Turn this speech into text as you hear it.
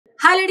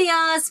Hello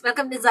dears,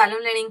 welcome to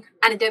Xylem Learning.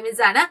 Anita Miss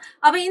Anna.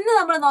 Now, we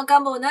will talk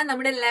about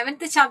the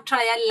 11th chapter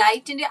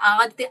light in the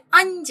 5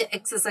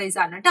 exercise.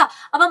 Now,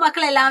 we will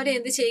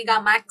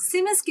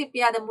maximum skip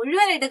the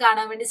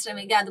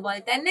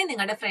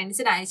friends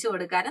already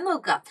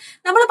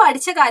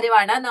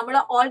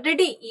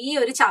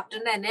chapter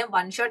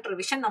one shot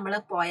revision light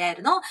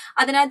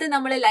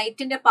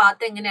in the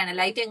path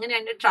light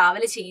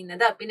travel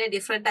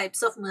different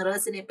types of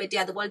mirrors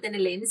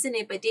lens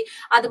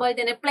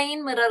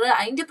plane mirror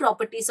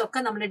properties ഒക്കെ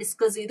നമ്മൾ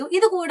discuss ചെയ്തു.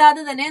 ഇത്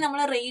കൂടാതെ തന്നെ നമ്മൾ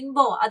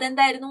rainbow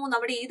അതെന്തായിരുന്നു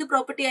നമ്മുടെ ഏത്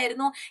property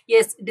ആയിരുന്നു?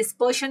 യെസ്,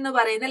 ഡിസ്പേർഷൻ എന്ന്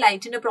പറയുന്ന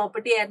ലൈറ്റിന്റെ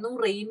പ്രോപ്പർട്ടി ആയിരുന്നു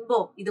റെയിൻബോ.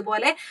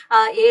 ഇതുപോലെ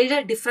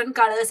 7 ഡിഫറെന്റ്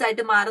കളേഴ്സ്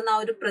ആയിട്ട് മാറുന്ന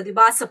ആ ഒരു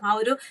പ്രതിഭാസം, ആ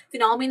ഒരു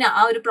ഫിനോമിന,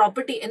 ആ ഒരു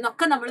പ്രോപ്പർട്ടി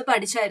എന്നൊക്കെ നമ്മൾ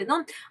പഠിച്ചായിരുന്നു.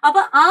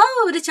 അപ്പൊ ആ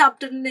ഒരു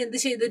ചാപ്റ്ററിൽ എന്ത്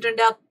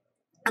ചെയ്തിട്ടുണ്ട്?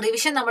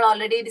 റിവിഷൻ നമ്മൾ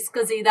ഓൾറെഡി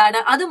ഡിസ്കസ് ചെയ്താണ്.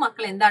 അത്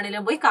മക്കൾ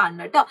എന്താണെങ്കിലും പോയി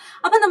കാണണം കേട്ടോ.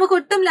 അപ്പൊ നമുക്ക്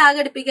ഒട്ടും ലാഗ്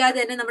അടുപ്പിക്കാതെ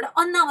തന്നെ നമ്മുടെ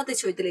ഒന്നാമത്തെ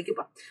ചോദ്യത്തിലേക്ക്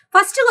പോകാം.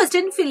 First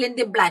question fill in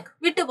the blank,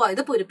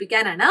 വിട്ടുപോയത്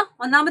പൂരിപ്പിക്കാനാണ്.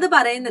 ഒന്നാമത്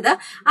പറയുന്നത്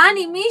an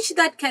image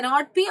that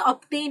cannot be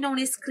obtained on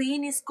A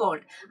screen is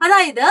called.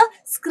 അതായത്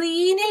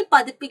സ്ക്രീനിൽ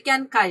പതിപ്പിക്കാൻ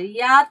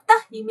കഴിയാത്ത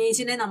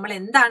ഇമേജിനെ നമ്മൾ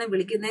എന്താണ്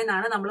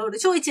വിളിക്കുന്നതെന്നാണ് നമ്മളോട്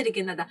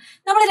ചോദിച്ചിരിക്കുന്നത്.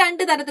 നമ്മൾ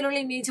 2 തരത്തിലുള്ള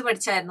ഇമേജ്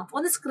പഠിച്ചായിരുന്നു.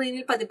 ഒന്ന്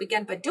സ്ക്രീനിൽ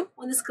പതിപ്പിക്കാൻ പറ്റും,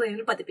 ഒന്ന്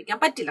സ്ക്രീനിൽ പതിപ്പിക്കാൻ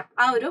പറ്റില്ല.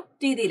 ആ ഒരു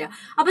രീതിയിൽ.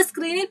 അപ്പൊ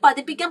സ്ക്രീനിൽ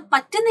പതിപ്പിക്കാൻ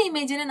പറ്റുന്ന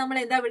ഇമേജ് നമ്മൾ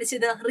എന്താ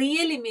വിളിച്ചത്?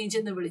 റിയൽ ഇമേജ്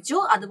എന്ന് വിളിച്ചു.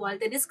 അതുപോലെ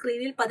തന്നെ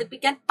സ്ക്രീനിൽ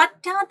പതിപ്പിക്കാൻ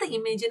പറ്റാത്ത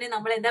ഇമേജിനെ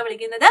നമ്മൾ എന്താ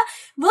വിളിക്കുന്നത്?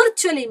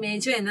 വിർച്വൽ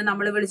ഇമേജ് എന്ന്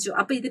നമ്മൾ വിളിച്ചു.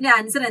 അപ്പൊ ഇതിന്റെ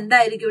ആൻസർ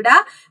എന്തായിരിക്കും? ഇവിടെ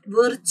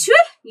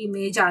വിർച്വൽ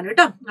ഇമേജ് ആണ്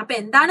കേട്ടോ. അപ്പൊ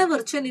എന്താണ്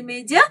virtual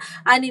image?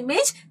 An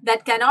image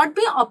that cannot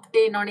be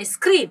obtain on A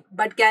screen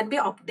but can be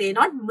obtain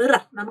on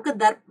mirror. നമുക്ക്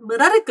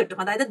മിററിൽ കിട്ടും,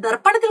 അതായത്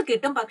ദർപ്പണത്തിൽ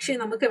കിട്ടും, പക്ഷെ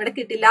നമുക്ക് എവിടെ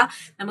കിട്ടില്ല?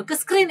 നമുക്ക്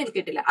സ്ക്രീനിൽ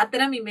കിട്ടില്ല.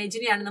 അത്തരം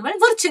ഇമേജിനെയാണ് നമ്മൾ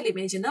വിർച്വൽ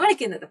ഇമേജ് എന്ന്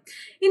വിളിക്കുന്നത്.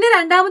 ഇനി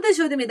രണ്ടാമത്തെ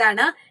ചോദ്യം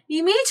ഇതാണ്,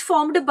 image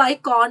formed by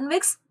convex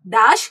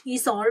dash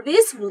is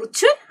always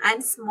virtual and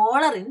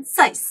smaller in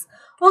size.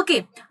 Okay,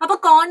 അപ്പൊ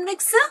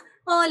കോൺവെക്സ്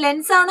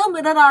ലെൻസ് ആണോ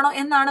മിറർ ആണോ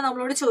എന്നാണ്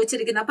നമ്മളോട്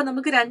ചോദിച്ചിരിക്കുന്നത്. അപ്പൊ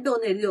നമുക്ക് രണ്ടും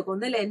ഒന്ന് എഴുതി നോക്കാം.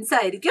 ഒന്ന് ലെൻസ്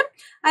ആയിരിക്കും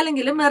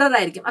അല്ലെങ്കിൽ മിറർ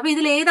ആയിരിക്കും. അപ്പൊ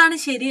ഇതിൽ ഏതാണ്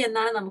ശരി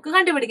എന്നാണ് നമുക്ക്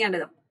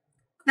കണ്ടുപിടിക്കേണ്ടത്.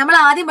 നമ്മൾ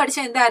ആദ്യം പഠിച്ച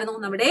എന്തായിരുന്നു?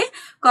 നമ്മുടെ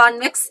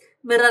കോൺവെക്സ്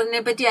മിററിനെ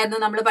പറ്റിയായിരുന്നു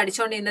നമ്മൾ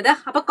പഠിച്ചുകൊണ്ടിരുന്നത്.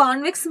 അപ്പൊ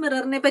കോൺവെക്സ്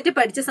മിററിനെ പറ്റി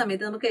പഠിച്ച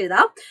സമയത്ത് നമുക്ക്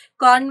എഴുതാം.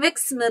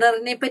 കോൺവെക്സ്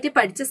മിററിനെ പറ്റി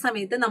പഠിച്ച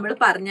സമയത്ത് നമ്മൾ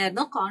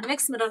പറഞ്ഞായിരുന്നു,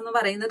 കോൺവെക്സ് മിറർ എന്ന്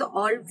പറയുന്നത്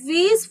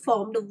ഓൾവേസ്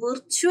ഫോംഡ്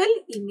വിർച്വൽ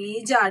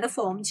ഇമേജ് ആണ്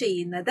ഫോം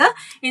ചെയ്യുന്നത്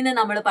എന്ന്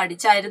നമ്മൾ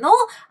പഠിച്ചായിരുന്നു.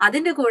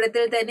 അതിന്റെ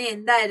കൂട്ടത്തിൽ തന്നെ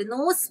എന്തായിരുന്നു?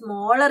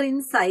 Smaller in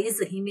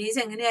size. ഇമേജ്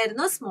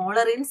എങ്ങനെയായിരുന്നു?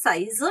 സ്മോളർ ഇൻ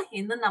സൈസ്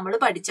എന്ന് നമ്മൾ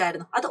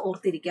പഠിച്ചായിരുന്നു. അത്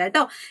ഓർത്തിരിക്കുക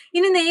കേട്ടോ.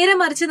 ഇനി നേരെ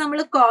മറിച്ച്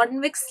നമ്മൾ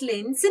കോൺവെക്സ്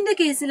ലെൻസിന്റെ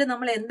കേസിൽ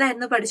നമ്മൾ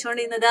എന്തായിരുന്നു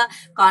പഠിച്ചുകൊണ്ടിരുന്നത്?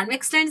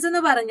 കോൺവെക്സ് ലെൻസ്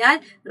എന്ന് പറഞ്ഞാൽ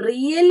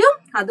റിയലും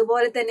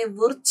അതുപോലെ തന്നെ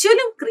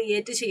വിർച്വലും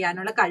ക്രിയേറ്റ്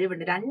ചെയ്യാനുള്ള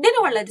കഴിവുണ്ട്.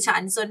 രണ്ടിനും ഉള്ളൊരു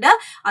ചാൻസ് ഉണ്ട്.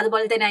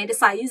 അതുപോലെ തന്നെ അതിന്റെ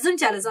സൈസും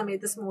ചില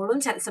സമയത്ത് സ്മോളും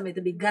ചില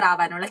സമയത്ത് ബിഗ്ഗർ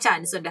ആവാനുള്ള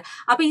ചാൻസ് ഉണ്ട്.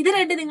 അപ്പൊ ഇത്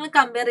രണ്ട് നിങ്ങൾ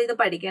കമ്പയർ ചെയ്ത്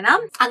പഠിക്കണം.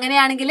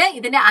 അങ്ങനെയാണെങ്കിൽ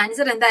ഇതിന്റെ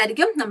ആൻസർ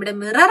എന്തായിരിക്കും? നമ്മുടെ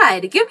മിറർ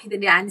ആയിരിക്കും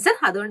ഇതിന്റെ ആൻസർ.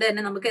 അതുകൊണ്ട്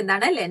തന്നെ നമുക്ക്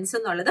എന്താണ് ലെൻസ്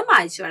എന്നുള്ളത്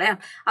മായ്ച്ചു കളയാം.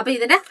 അപ്പൊ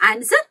ഇതിന്റെ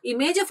answer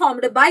image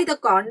formed by the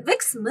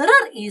convex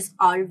mirror is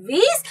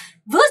always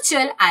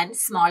virtual and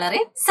smaller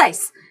in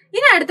size.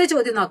 ഇനി അടുത്ത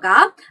ചോദ്യം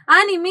നോക്കാം.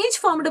 An image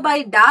formed by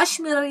dash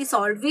mirror is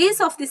always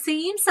of the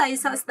same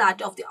size as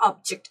that of the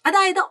object.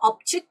 അതായത്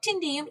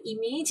ഒബ്ജക്റ്റിന്റെയും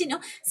ഇമേജിനും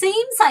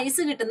same size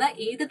കിട്ടുന്ന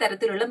ഏത്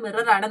തരത്തിലുള്ള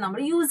mirror ആണ് നമ്മൾ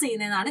യൂസ്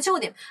ചെയ്യുന്നതെന്നാണ്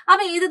ചോദ്യം.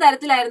 അപ്പൊ ഏത്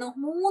തരത്തിലായിരുന്നു?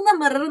 3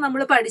 മിറർ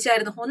നമ്മൾ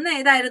പഠിച്ചായിരുന്നു. ഒന്ന്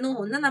ഏതായിരുന്നു?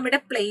 ഒന്ന് നമ്മുടെ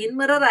പ്ലെയിൻ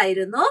മിറർ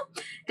ആയിരുന്നു.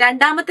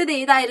 രണ്ടാമത്തേത്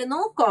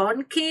ഏതായിരുന്നു?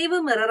 കോൺകേവ്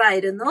മിറർ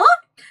ആയിരുന്നു.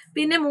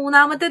 പിന്നെ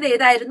മൂന്നാമത്തേത്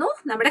ഏതായിരുന്നു?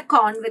 നമ്മുടെ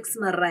കോൺവെക്സ്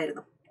മിറർ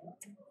ആയിരുന്നു.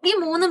 ഈ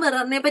 3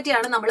 മിററിനെ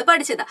പറ്റിയാണ് നമ്മൾ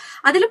പഠിച്ചത്.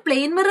 അതിൽ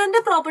പ്ലെയിൻ മിററിന്റെ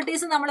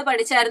പ്രോപ്പർട്ടീസ് നമ്മൾ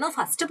പഠിച്ചായിരുന്നു.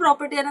 ഫസ്റ്റ്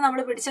പ്രോപ്പർട്ടി തന്നെ നമ്മൾ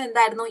പഠിച്ചത്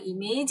എന്തായിരുന്നു?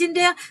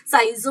 ഇമേജിന്റെ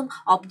സൈസും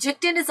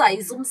ഒബ്ജക്റ്റിന്റെ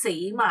സൈസും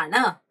സെയിം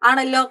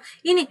ആണല്ലോ.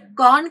 ഇനി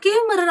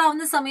കോൺകേവ് മിറർ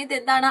ആവുന്ന സമയത്ത്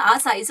എന്താണ് ആ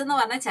സൈസ് എന്ന്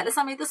പറഞ്ഞാൽ ചില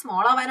സമയത്ത്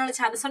സ്മോൾ ആവാനുള്ള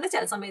ചാൻസ് ഉണ്ട്,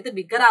 ചില സമയത്ത്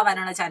ബിഗർ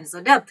ആവാനുള്ള ചാൻസ്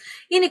ഉണ്ട്.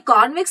 ഇനി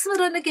കോൺവെക്സ്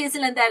മിററിന്റെ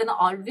കേസിൽ എന്തായിരുന്നു?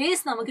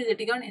 ഓൾവേസ് നമുക്ക്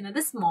കിട്ടിക്കൊണ്ടിരുന്നത്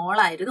സ്മോൾ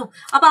ആയിരുന്നു.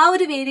 അപ്പൊ ആ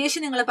ഒരു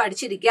വേരിയേഷൻ നിങ്ങൾ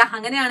പഠിച്ചിരിക്കുക.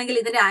 അങ്ങനെയാണെങ്കിൽ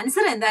ഇതിന്റെ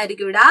ആൻസർ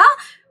എന്തായിരിക്കും? ഇവിടെ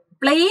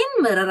പ്ലെയിൻ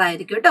മിറർ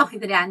ആയിരിക്കും കേട്ടോ.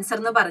 ഇതിന്റെ ആൻസർ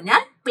എന്ന്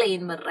പറഞ്ഞാൽ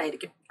പ്ലെയിൻ മിറർ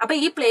ആയിരിക്കും. അപ്പൊ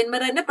ഈ പ്ലെയിൻ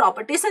മിററിന്റെ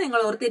പ്രോപ്പർട്ടീസ് നിങ്ങൾ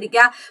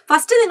ഓർത്തിരിക്കുക.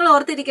 ഫസ്റ്റ് നിങ്ങൾ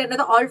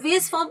ഓർത്തിരിക്കേണ്ടത്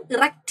always form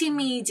erect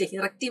image.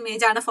 Erect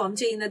image ആണ് ഫോം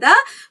ചെയ്യുന്നത്.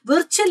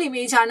 വിർച്വൽ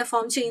ഇമേജ് ആണ്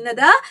ഫോം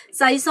ചെയ്യുന്നത്.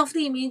 Size of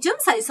the ഇമേജും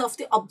size of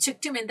the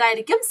ഒബ്ജക്റ്റും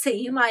എന്തായിരിക്കും?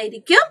 സെയിം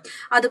ആയിരിക്കും.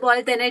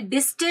 അതുപോലെ തന്നെ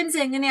ഡിസ്റ്റൻസ്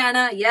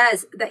എങ്ങനെയാണ്?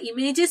 Yes, the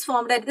image is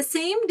formed at the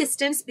same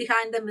distance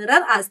behind the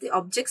mirror as the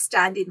object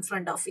stand in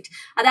front of it.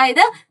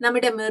 അതായത്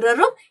നമ്മുടെ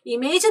മിററും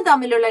ഇമേജും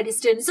തമ്മിലുള്ള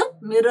ഡിസ്റ്റൻസും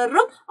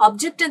മിററും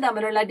ഒബ്ജക്റ്റും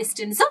തമ്മിലുള്ള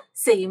ഡിസ്റ്റൻസും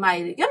സെയിം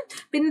ആയിരിക്കും.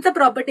 പിന്നത്തെ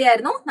പ്രോപ്പർട്ടി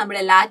ആയിരുന്നു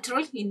നമ്മുടെ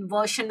ലാറ്ററൽ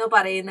ഇൻവേർഷൻ എന്ന്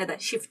പറയുന്നത്.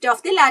 Shift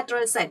of the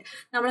lateral side.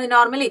 നമ്മൾ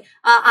നോർമലി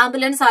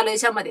ആംബുലൻസ്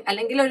ആലോചിച്ചാൽ മതി.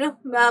 അല്ലെങ്കിൽ ഒരു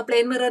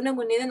പ്ലെയിൻ മിററിന്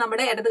മുന്നിൽ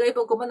നമ്മുടെ ഇടത് കൈ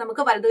പൊക്കുമ്പോൾ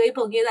നമുക്ക് വലത് കൈ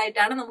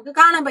പൊങ്ങിയതായിട്ടാണ് നമുക്ക്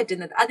കാണാൻ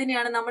പറ്റുന്നത്.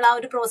 അതിനെയാണ് നമ്മൾ ആ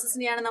ഒരു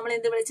പ്രോസസ്സിനെയാണ് നമ്മൾ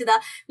എന്ത് വിളിച്ചത്?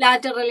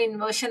 ലാറ്ററൽ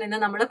ഇൻവേർഷൻ എന്ന്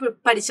നമ്മൾ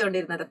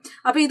പഠിച്ചുകൊണ്ടിരുന്നത്.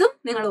 അപ്പൊ ഇതും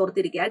നിങ്ങൾ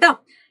ഓർത്തിരിക്കുക കേട്ടോ.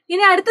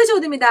 ഇനി അടുത്ത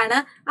ചോദ്യം ഇതാണ്,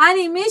 an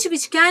image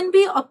which can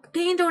be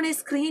obtained on A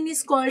screen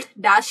is called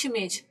dash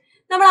image.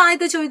 നമ്മൾ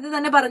ആദ്യത്തെ ചോദ്യത്തിൽ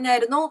തന്നെ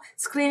പറഞ്ഞായിരുന്നു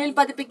സ്ക്രീനിൽ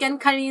പതിപ്പിക്കാൻ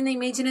കഴിയുന്ന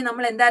ഇമേജിനെ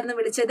നമ്മൾ എന്തായിരുന്നു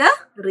വിളിച്ചത്?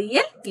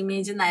 റിയൽ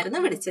ഇമേജ് എന്നായിരുന്നു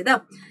വിളിച്ചത്.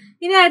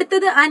 ഇനി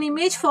അടുത്തത് an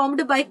image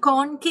formed by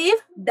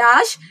concave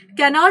dash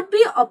cannot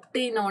be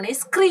obtained on a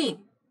screen.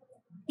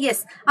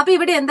 Yes, അപ്പൊ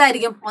ഇവിടെ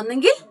എന്തായിരിക്കും?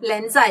 ഒന്നെങ്കിൽ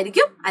ലെൻസ്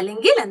ആയിരിക്കും,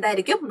 അല്ലെങ്കിൽ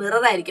എന്തായിരിക്കും?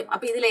 മിറർ ആയിരിക്കും.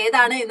 അപ്പൊ ഇതിൽ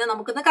ഏതാണ് എന്ന്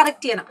നമുക്കൊന്ന്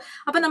കറക്റ്റ് ചെയ്യണം.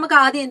 അപ്പൊ നമുക്ക്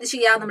ആദ്യം എന്ത്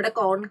ചെയ്യാം? നമ്മുടെ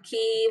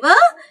കോൺകേവ്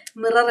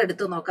മിറർ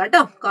എടുത്തു നോക്കാം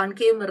കേട്ടോ.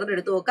 കോൺകേവ് മിറർ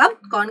എടുത്തു നോക്കാം.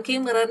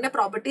 കോൺകേവ് മിററിന്റെ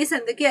പ്രോപ്പർട്ടീസ്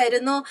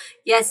എന്തൊക്കെയായിരുന്നു?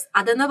 യെസ്,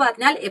 അതെന്ന്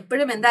പറഞ്ഞാൽ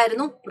എപ്പോഴും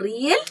എന്തായിരുന്നു?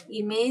 റിയൽ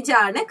ഇമേജ്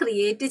ആണ്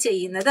ക്രിയേറ്റ്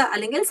ചെയ്യുന്നത്,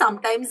 അല്ലെങ്കിൽ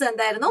സംടൈംസ്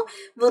എന്തായിരുന്നു?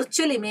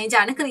 വിർച്വൽ ഇമേജ്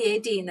ആണ്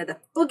ക്രിയേറ്റ് ചെയ്യുന്നത്.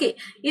 ഓക്കെ,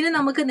 ഇനി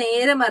നമുക്ക്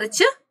നേരെ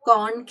മറിച്ച്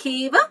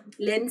കോൺകേവ്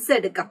ലെൻസ്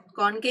എടുക്കാം.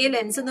 കോൺകേവ്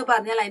ലെൻസ് എന്ന്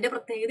പറഞ്ഞാൽ അതിന്റെ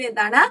പ്രത്യേകത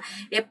എന്താണ്?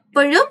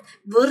 എപ്പോഴും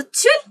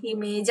വിർച്വൽ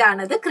ഇമേജ്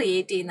ആണ് അത്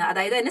ക്രിയേറ്റ് ചെയ്യുന്നത്.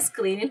 അതായത് അതിന്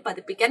സ്ക്രീനിൽ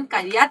പതിപ്പിക്കാൻ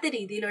കഴിയാത്ത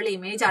രീതിയിലുള്ള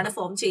ഇമേജ് ആണ്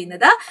ഫോം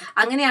ചെയ്യുന്നത്.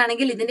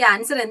 അങ്ങനെയാണെങ്കിൽ ഇതിന്റെ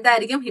ആൻസർ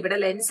എന്തായിരിക്കും? ഇവിടെ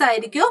ലെൻസ്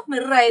ആയിരിക്കോ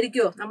മിറർ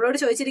ആയിരിക്കോ? നമ്മളോട്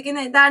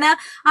ചോദിച്ചിരിക്കുന്നത് എന്താണ്?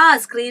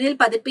 സ്ക്രീനിൽ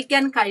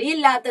പതിപ്പിക്കാൻ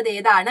കഴിയില്ലാത്തത്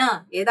ഏതാണ്?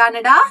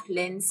 ഏതാണെടാ?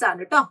 ലെൻസ് ആണ്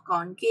കേട്ടോ.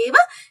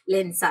 കോൺകേവ്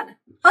ലെൻസ് ആണ്.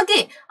 ഓക്കെ,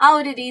 ആ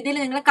ഒരു രീതിയിൽ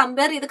നിങ്ങൾ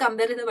കമ്പയർ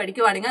ചെയ്ത്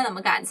പഠിക്കുവാണെങ്കിൽ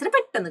നമുക്ക് ആൻസർ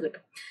പെട്ടെന്ന്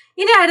കിട്ടും.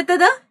 ഇനി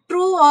അടുത്തത്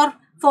ട്രൂ ഓർ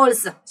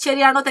ഫോൾസ്,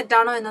 ശരിയാണോ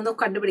തെറ്റാണോ എന്നൊന്ന്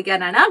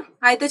കണ്ടുപിടിക്കാനാണ്.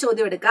 ആദ്യത്തെ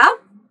ചോദ്യം എടുക്കാം.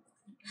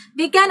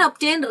 We can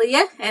obtain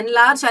real,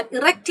 enlarged and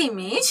erect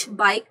image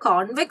by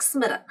convex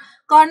mirror.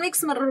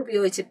 Convex mirror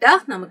ഉപയോഗിച്ചിട്ട്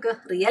നമുക്ക്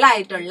റിയൽ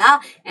ആയിട്ടുള്ള,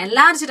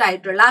 എൻലാർജ്ഡ്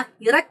ആയിട്ടുള്ള,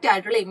 ഇറക്റ്റ്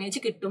ആയിട്ടുള്ള ഇമേജ്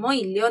കിട്ടുമോ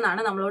ഇല്ലയോ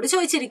എന്നാണ് നമ്മളോട്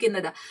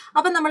ചോദിച്ചിരിക്കുന്നത്.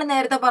 അപ്പൊ നമ്മൾ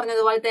നേരത്തെ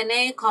പറഞ്ഞതുപോലെ തന്നെ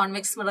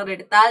കോൺവെക്സ് മിറർ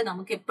എടുത്താൽ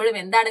നമുക്ക് എപ്പോഴും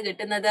എന്താണ്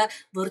കിട്ടുന്നത്?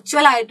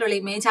 വിർച്വൽ ആയിട്ടുള്ള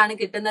ഇമേജ് ആണ്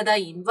കിട്ടുന്നത്,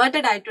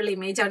 ഇൻവേർട്ടഡ് ആയിട്ടുള്ള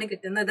ഇമേജ് ആണ്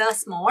കിട്ടുന്നത്,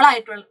 സ്മോൾ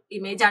ആയിട്ടുള്ള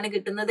ഇമേജ് ആണ്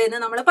കിട്ടുന്നത് എന്ന്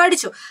നമ്മൾ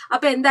പഠിച്ചു.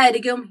 അപ്പൊ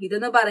എന്തായിരിക്കും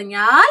ഇതെന്ന്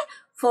പറഞ്ഞാൽ?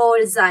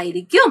 ഫോൾസ്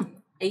ആയിരിക്കും.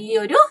 ഈ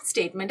ഒരു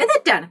സ്റ്റേറ്റ്മെന്റ്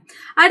തെറ്റാണ്.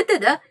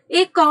 അടുത്തത്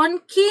A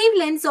concave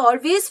lens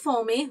always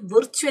form A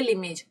virtual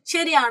image,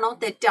 ശരിയാണോ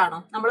തെറ്റാണോ?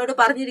 നമ്മളോട്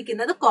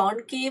പറഞ്ഞിരിക്കുന്നത്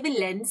കോൺകേവ്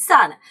ലെൻസ്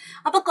ആണ്.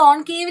 അപ്പൊ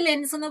കോൺകേവ്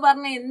ലെൻസ് എന്ന്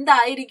പറഞ്ഞാൽ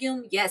എന്തായിരിക്കും?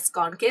 യെസ്,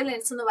 കോൺകേവ്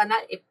ലെൻസ് എന്ന്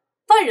പറഞ്ഞാൽ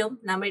എപ്പോഴും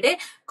നമ്മുടെ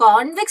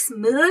കോൺവെക്സ്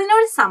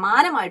മിററിനോട്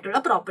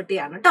സമാനമായിട്ടുള്ള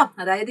പ്രോപ്പർട്ടിയാണ് കേട്ടോ.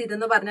 അതായത്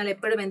ഇതെന്ന് പറഞ്ഞാൽ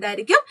എപ്പോഴും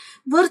എന്തായിരിക്കും?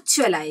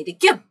 വിർച്വൽ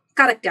ആയിരിക്കും.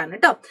 കറക്റ്റ് ആണ്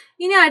കേട്ടോ.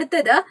 ഇനി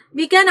അടുത്തത്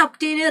we can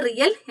obtain A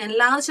real,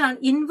 enlarged and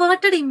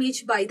inverted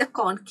image by the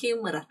concave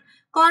mirror.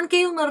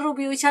 Concave mirror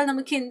ഉപയോഗിച്ചാൽ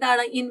നമുക്ക്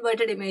എന്താണ്?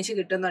 ഇൻവേർട്ടഡ് ഇമേജ്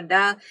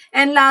കിട്ടുന്നുണ്ട്,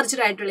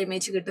 എൻലാർജ്ഡ് ആയിട്ടുള്ള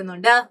ഇമേജ്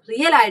കിട്ടുന്നുണ്ട്,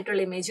 റിയൽ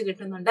ആയിട്ടുള്ള ഇമേജ്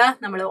കിട്ടുന്നുണ്ട്.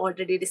 നമ്മൾ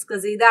ഓൾറെഡി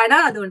ഡിസ്കസ് ചെയ്താണ്.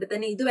 അതുകൊണ്ട്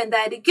തന്നെ ഇതും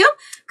എന്തായിരിക്കും?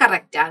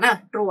 കറക്റ്റ് ആണ്,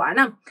 ട്രൂ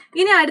ആണ്.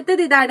 ഇനി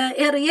അടുത്തത് ഇതാണ്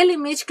A real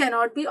image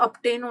cannot be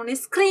obtain on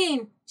A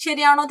screen,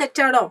 ശരിയാണോ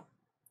തെറ്റാണോ?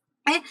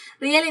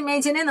 റിയൽ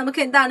ഇമേജിനെ നമുക്ക്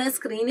എന്താണ്?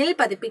 സ്ക്രീനിൽ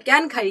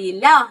പതിപ്പിക്കാൻ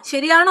കഴിയില്ല,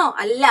 ശരിയാണോ?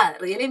 അല്ല,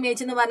 റിയൽ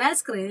ഇമേജ് എന്ന് പറഞ്ഞാൽ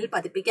സ്ക്രീനിൽ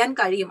പതിപ്പിക്കാൻ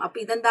കഴിയും. അപ്പൊ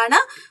ഇതെന്താണ്?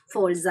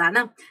 ഫോൾസ്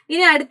ആണ്.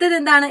 ഇനി അടുത്തത്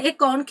എന്താണ്? A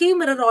concave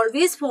mirror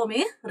always form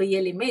A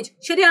real image,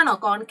 ശരിയാണോ?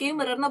 കോൺകേവ്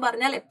മിറർ എന്ന്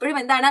പറഞ്ഞാൽ എപ്പോഴും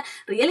എന്താണ്?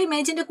 റിയൽ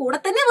ഇമേജിന്റെ കൂടെ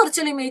തന്നെ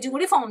വിർച്വൽ ഇമേജും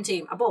കൂടി ഫോം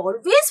ചെയ്യും. അപ്പൊ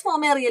always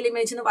form A real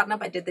image എന്ന്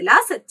പറഞ്ഞാൽ പറ്റത്തില്ല.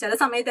 ചില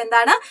സമയത്ത്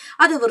എന്താണ്?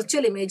 അത്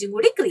വിർച്വൽ ഇമേജും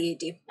കൂടി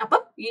ക്രിയേറ്റ് ചെയ്യും.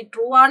 അപ്പം ഈ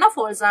ട്രൂ ആണോ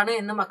ഫോൾസ് ആണോ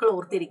എന്ന് മക്കൾ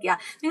ഓർത്തിരിക്കുക.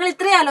 നിങ്ങൾ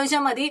ഇത്രയും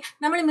ആലോചിച്ചാൽ മതി.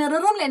 നമ്മൾ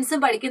മിററും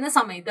ലെൻസും പഠിക്കുന്ന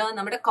സമയത്ത്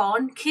നമ്മുടെ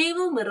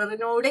കോൺകേവ്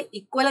മിററിനോട്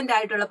ഇക്വലന്റ്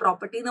ആയിട്ടുള്ള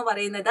പ്രോപ്പർട്ടി എന്ന്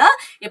പറയുന്നത്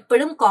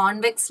എപ്പോഴും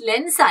കോൺവെക്സ്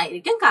ലെൻസ്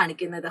ആയിരിക്കും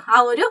കാണിക്കുന്നത്. ആ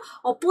ഒരു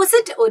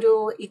ഓപ്പോസിറ്റ് ഒരു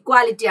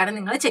ഇക്വാലിറ്റിയാണ്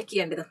നിങ്ങൾ ചെക്ക്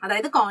ചെയ്യേണ്ടത്.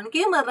 അതായത്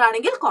കോൺകേവ് മിറർ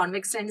ആണെങ്കിൽ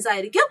കോൺവെക്സ് ലെൻസ്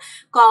ആയിരിക്കും,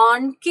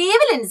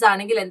 കോൺകേവ് ലെൻസ്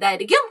ആണെങ്കിൽ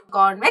എന്തായിരിക്കും?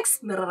 കോൺവെക്സ്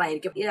മിറർ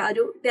ആയിരിക്കും. ഈ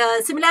ഒരു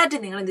സിമിലാരിറ്റി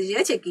നിങ്ങൾ എന്ത്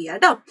ചെയ്യുക? ചെക്ക് ചെയ്യുക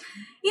കേട്ടോ.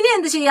 ഇനി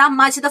എന്ത് ചെയ്യാം?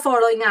 മാച്ച് ദ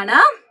ഫോളോയിങ് ആണ്.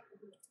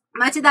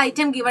 Match the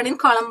item given in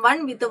column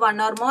 1 with 1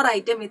 or more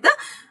item with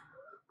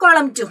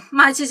column 2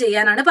 match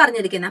ചെയ്യാനാണ്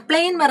പറഞ്ഞിരിക്കുന്നത്.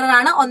 പ്ലെയിൻ മിറർ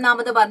ആണ്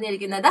ഒന്നാമത്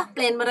പറഞ്ഞിരിക്കുന്നത്.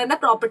 പ്ലെയിൻ മിററിന്റെ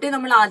പ്രോപ്പർട്ടി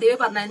നമ്മൾ ആദ്യമേ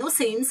പറഞ്ഞായിരുന്നു,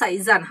 സെയിം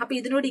സൈസ് ആണ്. അപ്പൊ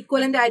ഇതിനോട്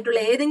ഇക്വലന്റ് ആയിട്ടുള്ള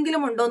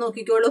ഏതെങ്കിലും ഉണ്ടോ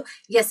നോക്കിക്കോളൂ.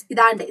 യെസ്,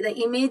 ഇതാണ്ട്. ഇത്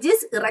image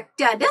is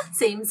erect and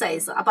same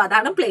size. അപ്പൊ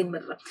അതാണ് പ്ലെയിൻ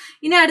മിറർ.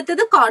 ഇനി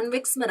അടുത്തത്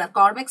കോൺവെക്സ് മിറർ.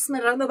 കോൺവെക്സ്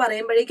മിറർ എന്ന്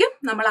പറയുമ്പോഴേക്കും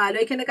നമ്മൾ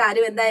ആലോചിക്കേണ്ട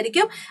കാര്യം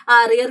എന്തായിരിക്കും?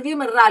 റിയർ വ്യൂ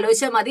മിറർ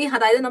ആലോചിച്ചാൽ മതി.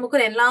 അതായത്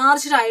നമുക്കൊരു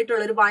എൻലാർജ്ഡ്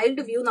ആയിട്ടുള്ള ഒരു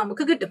വൈൽഡ് വ്യൂ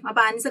നമുക്ക് കിട്ടും.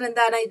 അപ്പൊ ആൻസർ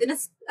എന്താണ്? ഇതിന്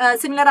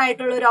സിമിലർ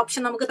ആയിട്ടുള്ള ഒരു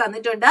ഓപ്ഷൻ നമുക്ക്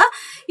തന്നിട്ടുണ്ട്.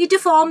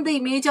 It form the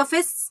image of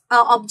A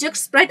object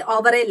spread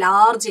over A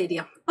large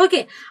area. Okay,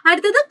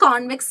 അടുത്തത്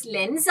കോൺവെക്സ്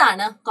ലെൻസ്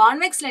ആണ്.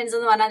 കോൺവെക്സ് ലെൻസ്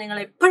എന്ന് പറഞ്ഞാൽ നിങ്ങൾ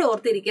എപ്പോഴും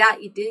ഓർത്തിരിക്കുക,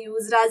 it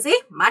used as A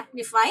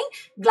magnifying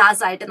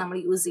glass ആയിട്ട് നമ്മൾ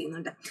യൂസ്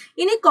ചെയ്യുന്നുണ്ട്.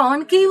 ഇനി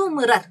കോൺകേവ്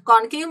മിറർ.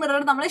 കോൺകേവ്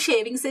മിറർ നമ്മൾ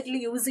ഷേവിംഗ് സെറ്റിൽ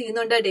യൂസ്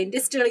ചെയ്യുന്നുണ്ട്,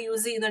 ഡെന്റിസ്റ്റുകൾ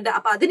യൂസ് ചെയ്യുന്നുണ്ട്.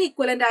 അപ്പൊ അതിന്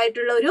ഇക്വലന്റ്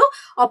ആയിട്ടുള്ള ഒരു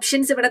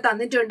ഓപ്ഷൻസ് ഇവിടെ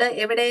തന്നിട്ടുണ്ട്.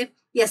 എവിടെ?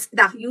 Yes,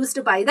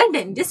 used by the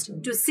dentist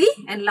to see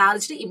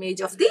enlarged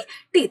image of the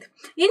teeth.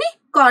 ഇനി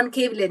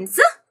കോൺകേവ്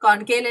ലെൻസ്.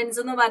 കോൺകേവ് ലെൻസ്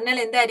എന്ന് പറഞ്ഞാൽ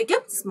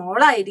എന്തായിരിക്കും? സ്മോൾ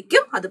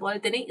ആയിരിക്കും, അതുപോലെ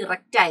തന്നെ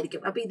ഇറക്റ്റ്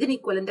ആയിരിക്കും. അപ്പൊ ഇതിന്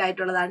ഇക്വലന്റ്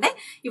ആയിട്ടുള്ളതാണ്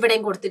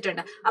ഇവിടെയും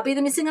കൊടുത്തിട്ടുണ്ട്. അപ്പൊ ഇത്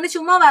മിസ് ഇങ്ങനെ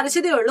ചുമ്മാ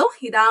വരച്ചതേ ഉള്ളൂ.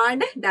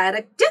 ഇതാണ്ട്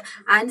ഡയറക്റ്റ്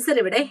ആൻസർ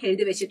ഇവിടെ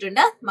എഴുതി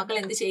വെച്ചിട്ടുണ്ട്. മക്കൾ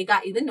എന്ത്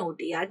ചെയ്യുക? ഇത് നോട്ട്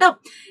ചെയ്യുക കേട്ടോ.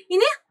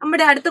 ഇനി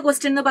നമ്മുടെ അടുത്ത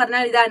ക്വസ്റ്റ്യൻ എന്ന്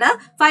പറഞ്ഞാൽ ഇതാണ്,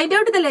 find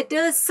out the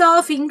letters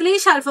of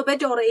English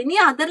alphabet or any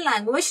other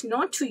language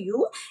not to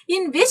you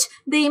in which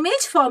the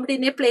image formed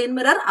in A plain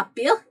mirror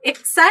appear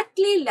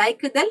exactly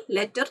like the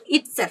letter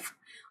itself.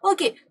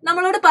 Okay,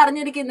 നമ്മളോട്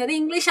പറഞ്ഞിരിക്കുന്നത്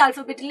English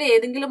ആൽഫബറ്റിലെ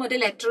ഏതെങ്കിലും ഒരു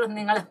letter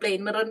നിങ്ങൾ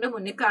plain മിററിന്റെ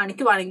മുന്നിൽ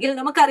കാണിക്കുവാണെങ്കിൽ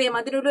നമുക്കറിയാം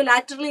അതിനൊരു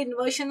lateral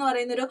inversion എന്ന്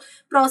പറയുന്ന ഒരു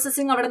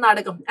പ്രോസസ്സിങ് അവിടെ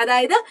നടക്കും.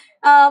 അതായത്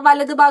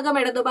വലതുഭാഗം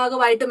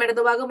ഇടതുഭാഗമായിട്ടും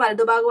ഇടതുഭാഗം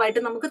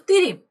വലതുഭാഗമായിട്ടും നമുക്ക്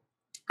തിരിയും.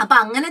 അപ്പൊ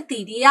അങ്ങനെ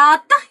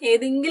തിരിയാത്ത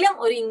ഏതെങ്കിലും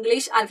ഒരു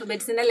ഇംഗ്ലീഷ്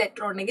ആൽഫബറ്റ്സിന്റെ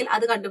ലെറ്റർ ഉണ്ടെങ്കിൽ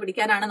അത്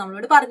കണ്ടുപിടിക്കാനാണ്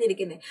നമ്മളോട്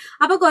പറഞ്ഞിരിക്കുന്നത്.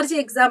 അപ്പൊ കുറച്ച്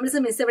എക്സാമ്പിൾസ്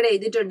മിസ് ഇവിടെ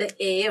എഴുതിയിട്ടുണ്ട്.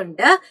 എ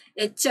ഉണ്ട്,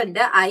 എച്ച് ഉണ്ട്,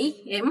 I,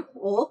 M,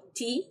 O,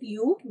 T,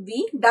 U,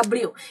 V,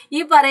 W. ഈ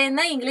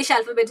പറയുന്ന ഇംഗ്ലീഷ്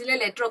ആൽഫബറ്റിലെ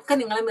ലെറ്റർ ഒക്കെ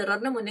നിങ്ങൾ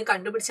മിററിന് മുന്നിൽ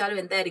കണ്ടുപിടിച്ചാലും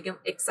എന്തായിരിക്കും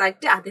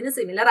എക്സാക്ട് അതിന്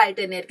സിമിലർ ആയിട്ട്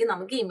തന്നെയായിരിക്കും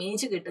നമുക്ക്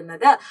ഇമേജ്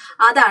കിട്ടുന്നത്.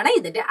 അതാണ്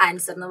ഇതിന്റെ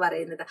ആൻസർ എന്ന്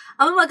പറയുന്നത്.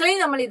 അപ്പൊ മക്കളെ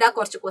നമ്മൾ ഇതാ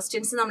കുറച്ച്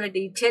ക്വസ്റ്റ്യൻസ് നമ്മൾ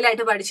ഡീറ്റെയിൽ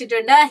ആയിട്ട്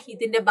പഠിച്ചിട്ടുണ്ട്.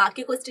 ഇതിന്റെ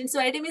ബാക്കി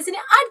ക്വസ്റ്റ്യൻസുമായിട്ട്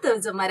മിസ്സിന് അടുത്ത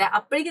ദിവസം വരാം.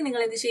 അപ്പോഴേക്കും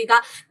നിങ്ങൾ എന്ത്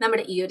ചെയ്യുക,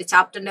 നമ്മുടെ ഈ ഒരു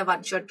ചാപ്റ്ററിന്റെ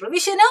വൺ ഷോട്ട്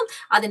റിവിഷനും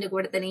അതിന്റെ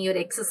കൂടെ തന്നെ ഈ ഒരു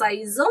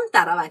എക്സസൈസും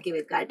തറവാക്കി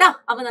വെക്കുക കേട്ടോ.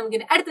 അപ്പൊ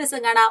നമുക്ക് അടുത്ത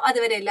ദിവസം കാണാം.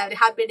 അതുവരെ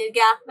എല്ലാവരും ഹാപ്പി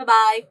ആയിട്ടിരിക്കുക.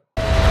 ബൈ.